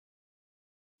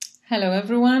Hello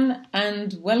everyone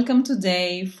and welcome to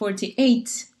day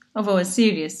 48 of our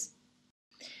series.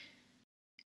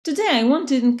 Today I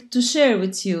wanted to share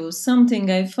with you something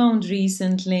I found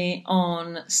recently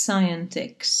on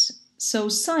Scientix. So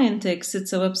Scientix,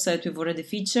 it's a website we've already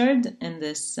featured in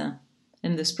this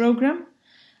program,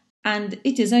 and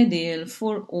it is ideal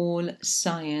for all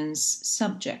science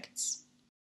subjects.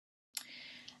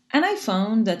 And I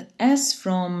found that as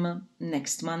from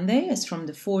next Monday, as from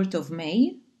the 4th of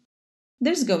May,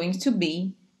 there's going to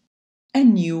be a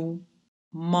new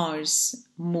Mars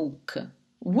MOOC.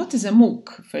 What is a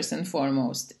MOOC, first and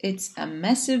foremost? It's a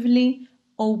massively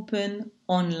open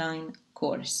online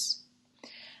course.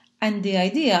 And the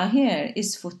idea here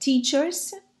is for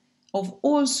teachers of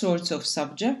all sorts of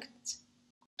subjects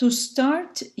to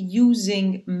start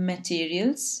using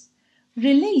materials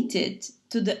related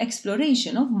to the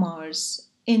exploration of Mars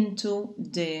into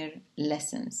their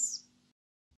lessons.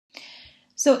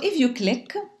 So if you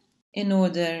click in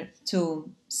order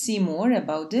to see more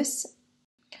about this,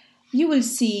 you will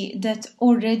see that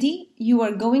already you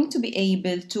are going to be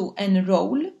able to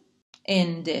enroll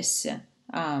in this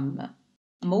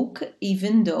MOOC,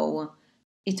 even though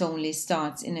it only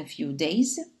starts in a few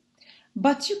days.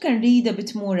 But you can read a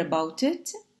bit more about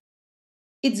it.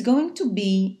 It's going to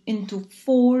be into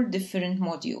 4 different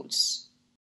modules.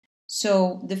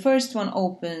 So the first one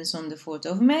opens on the 4th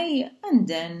of May, and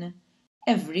then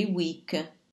every week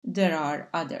there are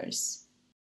others.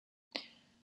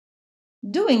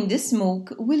 Doing this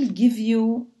MOOC will give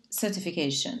you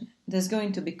certification. There's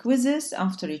going to be quizzes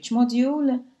after each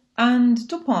module, and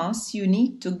to pass you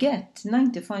need to get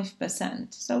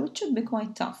 95%, so it should be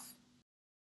quite tough.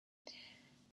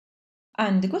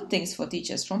 And the good things for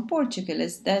teachers from Portugal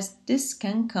is that this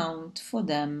can count for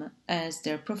them as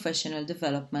their professional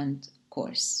development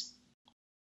course.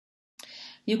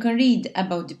 You can read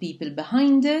about the people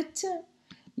behind it.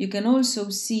 You can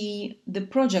also see the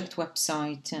project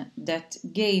website that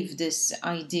gave this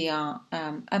idea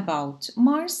about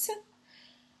Mars.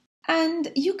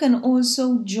 And you can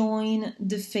also join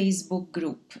the Facebook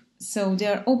group. So they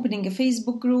are opening a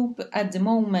Facebook group. At the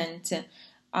moment,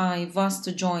 I've asked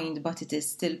to join, but it is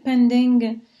still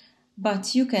pending.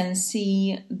 But you can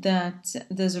see that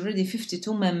there's already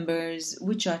 52 members,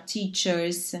 which are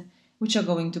teachers, which are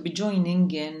going to be joining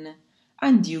in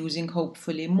and using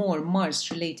hopefully more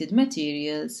Mars-related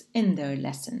materials in their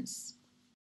lessons.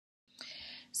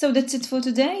 So that's it for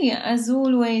today. As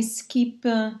always, keep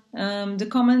the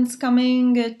comments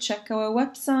coming, check our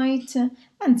website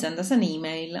and send us an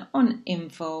email on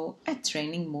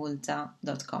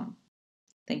info@trainingmalta.com.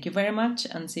 Thank you very much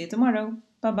and see you tomorrow.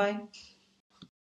 Bye-bye.